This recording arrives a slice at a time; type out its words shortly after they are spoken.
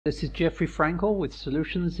This is Geoffrey Frankel with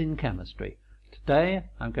Solutions in Chemistry. Today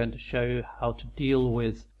I'm going to show you how to deal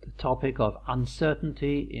with the topic of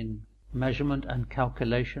uncertainty in measurement and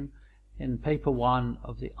calculation in paper 1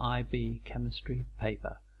 of the IB Chemistry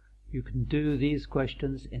paper. You can do these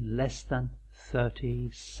questions in less than 30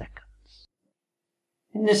 seconds.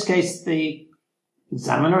 In this case, the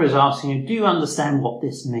examiner is asking you, do you understand what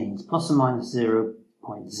this means? Plus or minus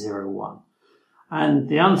 0.01. And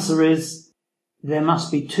the answer is, there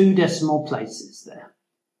must be 2 decimal places there.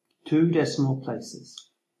 2 decimal places.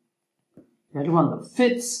 The only one that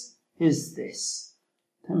fits is this,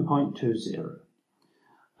 10.20.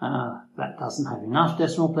 That doesn't have enough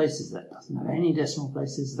decimal places, that doesn't have any decimal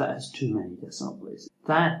places, that has too many decimal places.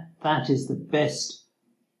 That is the best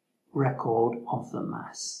record of the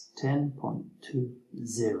mass, 10.20.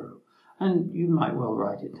 And you might well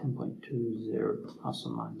write it 10.20 plus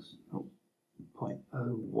or minus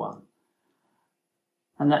 0.01.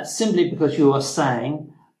 And that's simply because you are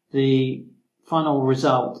saying the final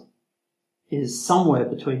result is somewhere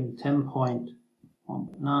between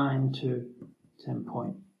 10.19 to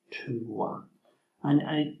 10.21.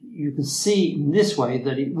 And you can see in this way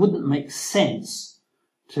that it wouldn't make sense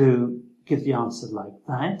to give the answer like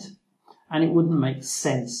that, and it wouldn't make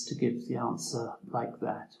sense to give the answer like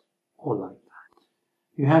that or like that.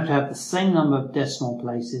 You have to have the same number of decimal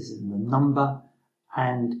places in the number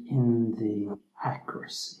and in the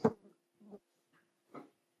accuracy.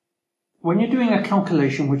 When you're doing a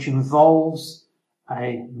calculation which involves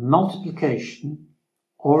a multiplication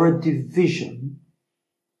or a division,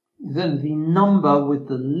 then the number with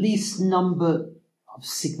the least number of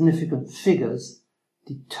significant figures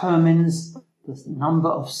determines the number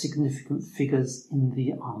of significant figures in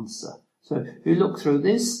the answer. So if you look through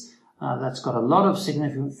this, that's got a lot of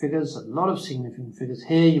significant figures, a lot of significant figures.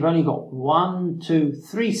 Here you've only got 1, 2,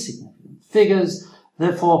 3 significant figures.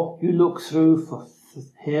 Therefore, you look through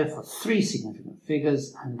here for 3 significant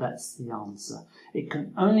figures, and that's the answer. It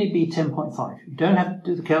can only be 10.5. You don't have to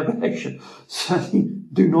do the calculation. So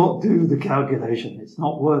do not do the calculation. It's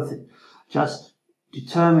not worth it. Just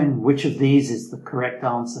determine which of these is the correct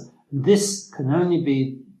answer. This can only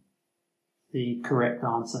be the correct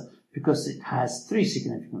answer because it has 3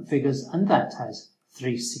 significant figures, and that has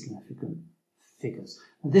 3 significant figures.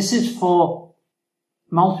 This is for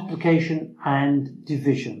multiplication and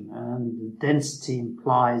division, and the density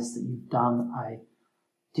implies that you've done a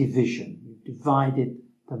division. You've divided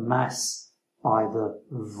the mass by the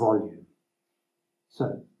volume.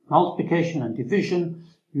 So, multiplication and division,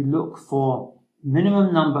 you look for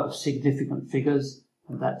minimum number of significant figures,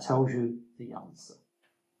 and that tells you the answer.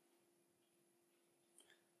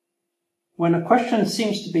 When a question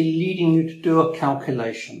seems to be leading you to do a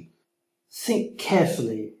calculation, think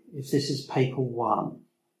carefully if this is paper 1,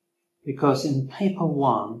 because in paper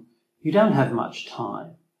 1 you don't have much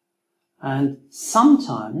time, and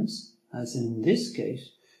sometimes, as in this case,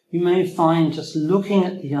 you may find just looking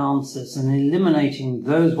at the answers and eliminating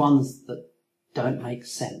those ones that don't make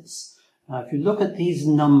sense. Now, if you look at these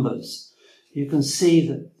numbers, you can see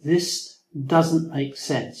that this doesn't make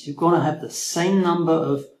sense. You've got to have the same number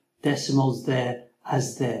of decimals there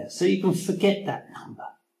as there, so you can forget that number.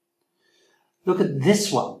 Look at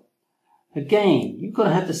this one. Again, you've got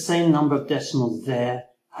to have the same number of decimals there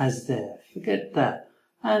as there. Forget that.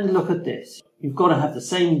 And look at this. You've got to have the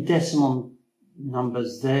same decimal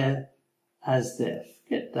numbers there as there.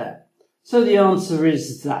 Forget that. So the answer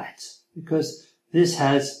is that, because this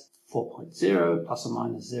has 4.0 plus or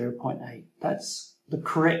minus 0.8. That's the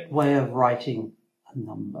correct way of writing a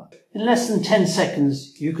number. In less than 10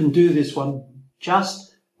 seconds, you can do this one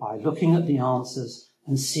just by looking at the answers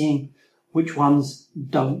and seeing which ones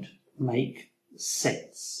don't make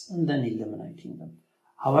sense, and then eliminating them.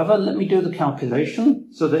 However, let me do the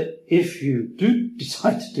calculation so that if you do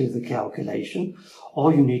decide to do the calculation,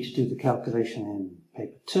 or you need to do the calculation in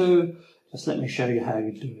paper 2, just let me show you how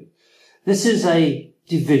you do it. This is a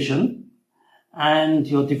division, and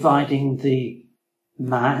you're dividing the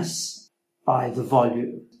mass by the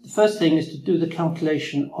volume. The first thing is to do the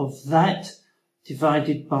calculation of that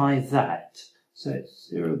divided by that. So it's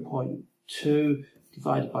 0.2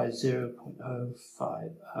 divided by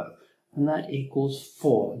 0.050, and that equals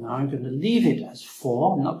 4. Now I'm going to leave it as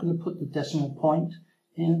 4. I'm not going to put the decimal point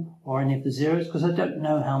in or any of the zeros because I don't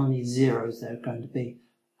know how many zeros there are going to be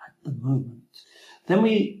at the moment. Then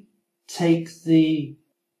we take the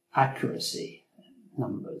accuracy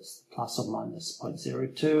numbers, plus or minus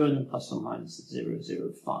 0.02 and plus or minus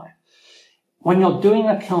 0.005. When you're doing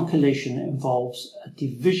a calculation that involves a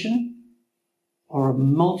division or a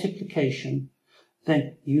multiplication,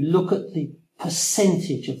 then you look at the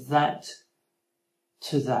percentage of that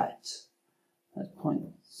to that. That's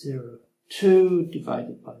 0.02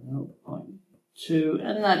 divided by 0.2,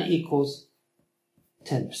 and that equals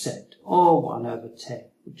 10%, or 1 over 10,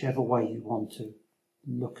 whichever way you want to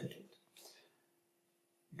look at it.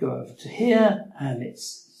 Go over to here, and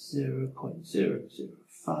it's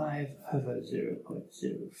 0.005 over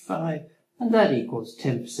 0.05, and that equals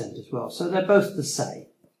 10% as well. So they're both the same.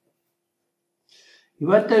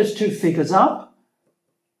 You add those two figures up,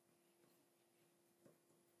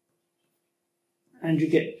 and you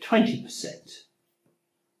get 20%.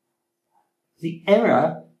 The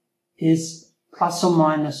error is plus or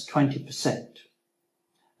minus 20%.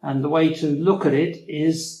 And the way to look at it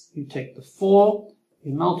is you take the 4,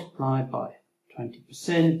 you multiply by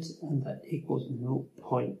 20%, and that equals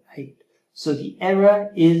 0.8. So the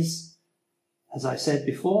error is, as I said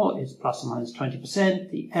before, is plus or minus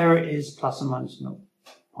 20%. The error is plus or minus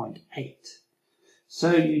 0.8.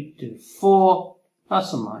 So you do 4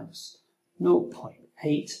 plus or minus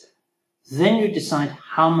 0.8. Then you decide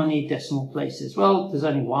how many decimal places. Well, there's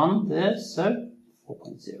only one there, so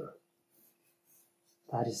 4.0.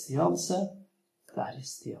 That is the answer. That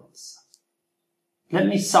is the answer. Let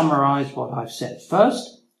me summarize what I've said.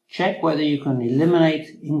 First, check whether you can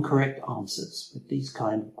eliminate incorrect answers with these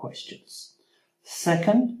kind of questions.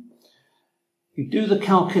 Second, you do the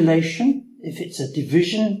calculation. If it's a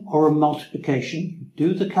division or a multiplication, you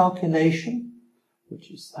do the calculation, which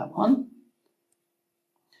is that one.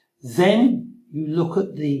 Then you look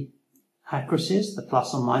at the accuracies, the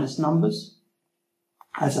plus or minus numbers,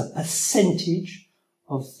 as a percentage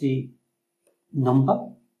of the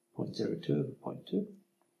number, 0.02 over 0.2.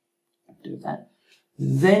 Do that.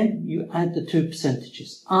 Then you add the two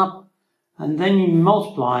percentages up, and then you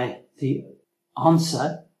multiply the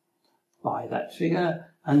answer by that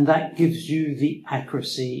figure, and that gives you the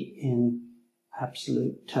accuracy in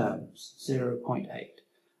absolute terms, 0.8.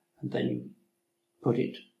 And then you put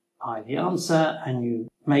it by the answer, and you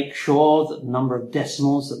make sure that the number of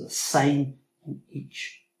decimals are the same in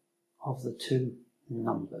each of the two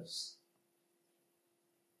numbers.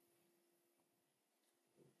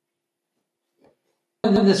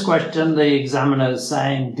 In this question, the examiner is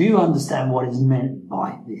saying, do you understand what is meant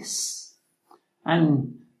by this?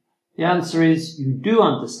 And the answer is, you do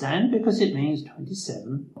understand, because it means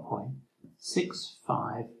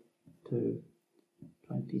 27.65 to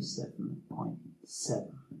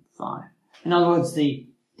 27.75. In other words, the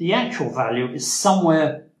actual value is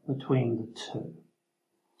somewhere between the two.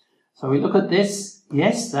 So we look at this.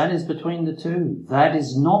 Yes, that is between the two. That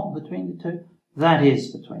is not between the two. That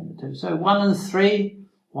is between the two. So 1 and 3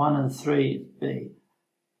 is B.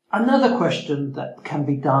 Another question that can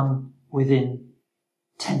be done within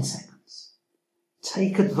 10 seconds.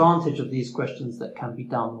 Take advantage of these questions that can be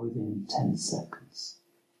done within 10 seconds.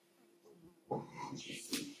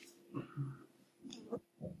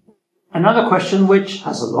 Another question which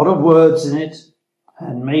has a lot of words in it,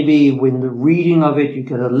 and maybe when the reading of it you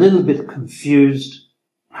get a little bit confused.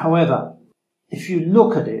 However, if you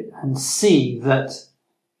look at it and see that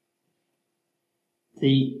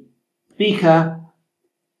the beaker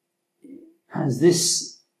has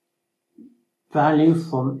this value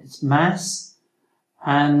from its mass,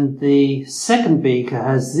 and the second beaker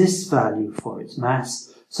has this value for its mass,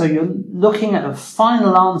 so you're looking at a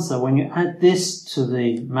final answer when you add this to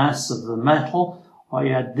the mass of the metal, or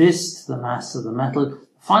you add this to the mass of the metal. The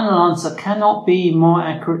final answer cannot be more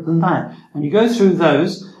accurate than that. And you go through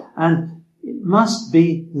those, and it must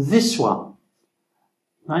be this one.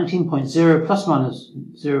 19.0 plus minus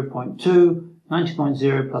 0.2,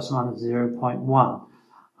 19.0 plus minus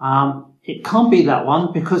 0.1. It can't be that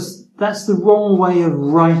one because that's the wrong way of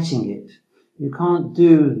writing it. You can't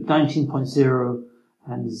do 19.0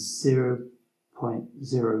 and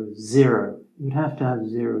 0.00. You'd have to have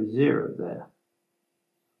 00 there.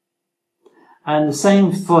 And the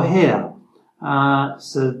same for here.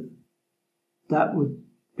 So that would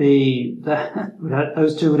be,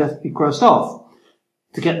 those two would have to be crossed off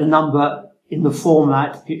to get the number in the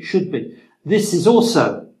format it should be. This is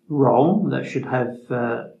also wrong. That should have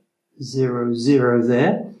 00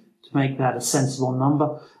 there to make that a sensible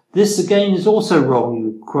number. This again is also wrong.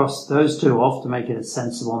 You cross those two off to make it a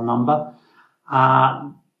sensible number.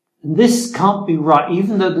 This can't be right,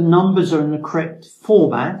 even though the numbers are in the correct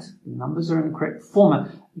format. The numbers are in the correct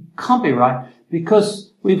format. It can't be right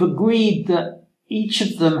because we've agreed that each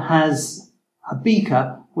of them has a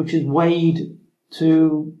beaker which is weighed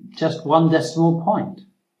to just 1 decimal point.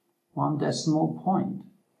 1 decimal point.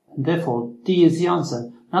 And therefore, D is the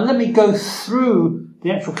answer. Now let me go through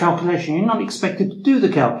the actual calculation. You're not expected to do the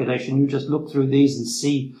calculation. You just look through these and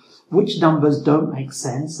see which numbers don't make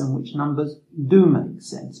sense and which numbers do make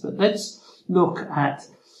sense. But let's look at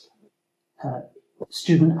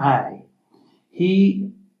student A.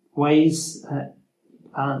 He weighs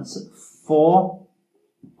balance at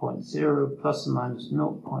 4.0 plus or minus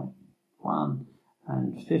 0.1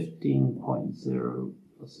 and 15.0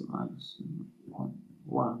 plus or minus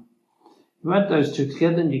 0.1. You add those two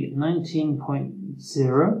together and you get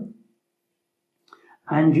 19.0,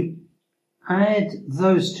 and you add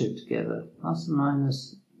those two together, plus or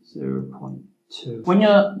minus 0.2. When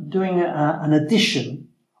you're doing an addition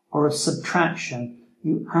or a subtraction,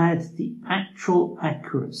 you add the actual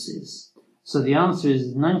accuracies. So the answer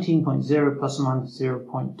is 19.0 plus or minus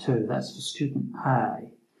 0.2. That's for student A.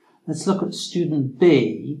 Let's look at student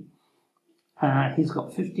B. He's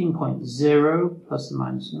got 15.0 plus or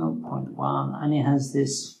minus 0.1, and he has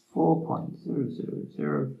this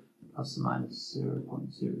 4.000 plus or minus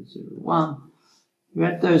 0.001. You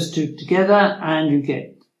add those two together and you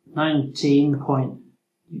get 19.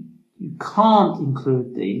 You can't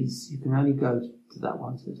include these. You can only go to that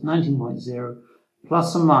one. So it's 19.0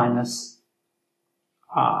 plus or minus.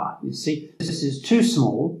 You see, this is too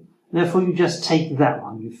small. Therefore, you just take that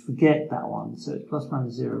one. You forget that one. So it's plus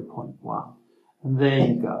minus 0.1. And there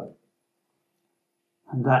you go.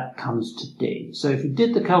 And that comes to D. So if you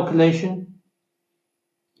did the calculation,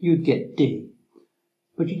 you'd get D.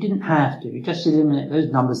 But you didn't have to. You just eliminate those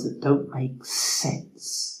numbers that don't make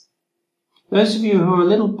sense. Those of you who are a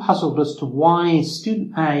little puzzled as to why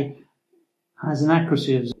student A has an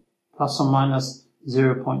accuracy of plus or minus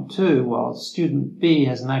 0.2, while student B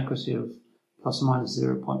has an accuracy of plus or minus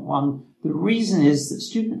 0.1, the reason is that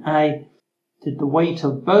student A did the weight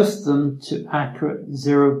of both of them to accurate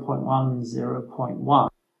 0.1 and 0.1.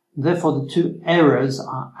 Therefore, the two errors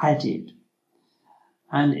are added.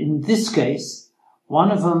 And in this case,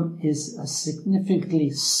 one of them is a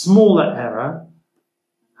significantly smaller error,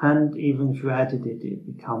 and even if you added it, it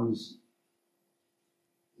becomes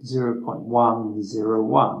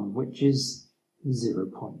 0.101, which is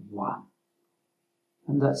 0.1.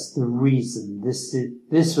 And that's the reason this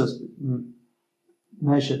was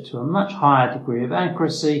measured to a much higher degree of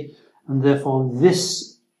accuracy, and therefore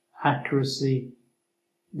this accuracy,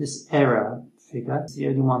 this error figure, is the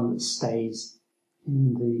only one that stays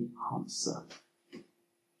in the answer.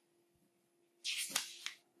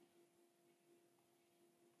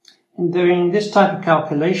 In doing this type of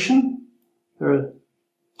calculation, there are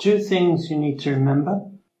two things you need to remember.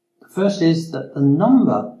 The first is that the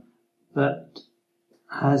number that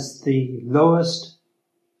has the lowest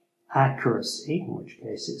accuracy, in which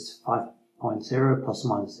case it's 5.0 plus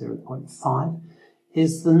or minus 0.5,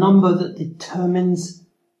 is the number that determines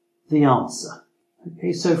the answer.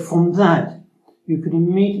 Okay, so from that, you could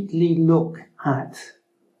immediately look at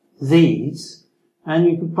these, and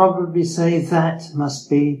you could probably say that must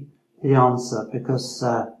be the answer, because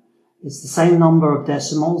it's the same number of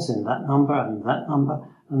decimals in that number,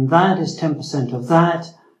 and that is 10% of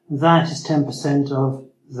that, that is 10% of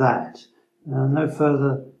that. No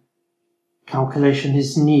further calculation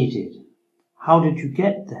is needed. How did you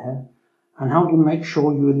get there? And how do you make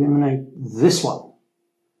sure you eliminate this one?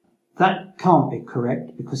 That can't be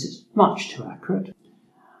correct because it's much too accurate.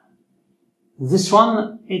 This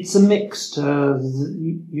one, it's a mixed.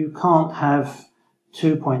 You can't have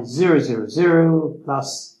 2.000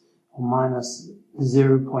 plus or minus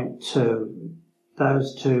 0.2.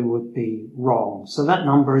 Those two would be wrong. So that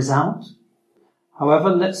number is out. However,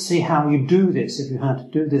 let's see how you do this if you had to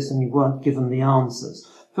do this and you weren't given the answers.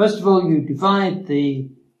 First of all, you divide the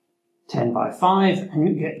 10 by 5 and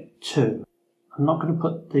you get 2. I'm not going to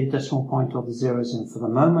put the decimal point or the zeros in for the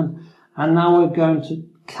moment. And now we're going to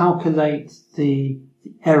calculate the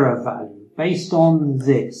error value based on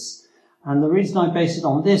this. And the reason I base it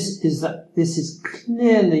on this is that this is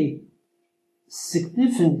clearly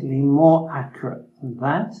significantly more accurate than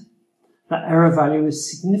that. That error value is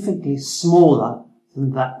significantly smaller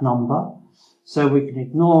than that number. So we can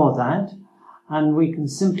ignore that. And we can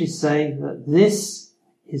simply say that this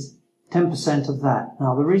is 10% of that.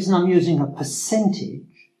 Now, the reason I'm using a percentage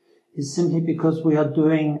is simply because we are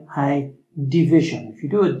doing a division. If you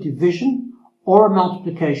do a division or a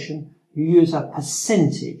multiplication, you use a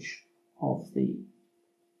percentage of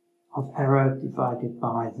error divided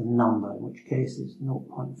by the number, in which case it's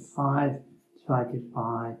 0.5 divided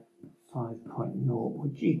by 5.0,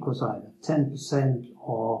 which equals either 10%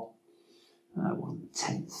 or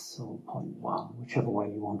 1/10 or 0.1, whichever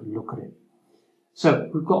way you want to look at it. So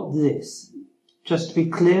we've got this. Just to be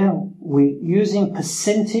clear, we're using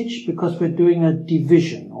percentage because we're doing a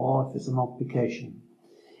division, or if it's a multiplication.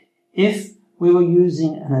 If we were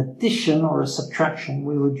using an addition or a subtraction,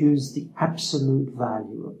 we would use the absolute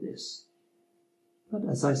value of this. But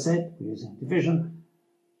as I said, we're using division.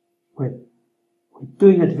 We're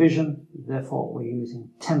doing a division, therefore we're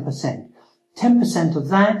using 10%. 10% of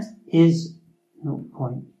that is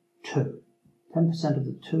 0.2. 10% of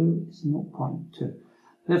the 2 is 0.2.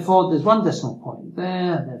 Therefore, there's one decimal point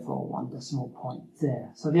there, therefore one decimal point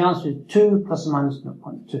there. So the answer is 2 plus or minus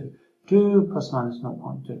 0.2. 2 plus or minus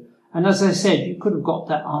 0.2. And as I said, you could have got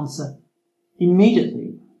that answer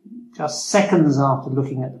immediately, just seconds after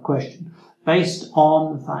looking at the question, based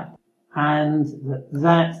on the fact, and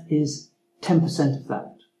that is 10% of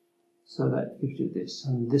that. So that gives you this,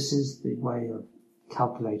 and this is the way of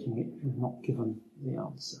calculating it if you're not given the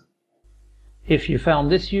answer. If you found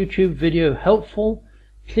this YouTube video helpful,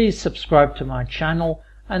 please subscribe to my channel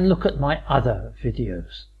and look at my other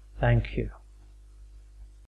videos. Thank you.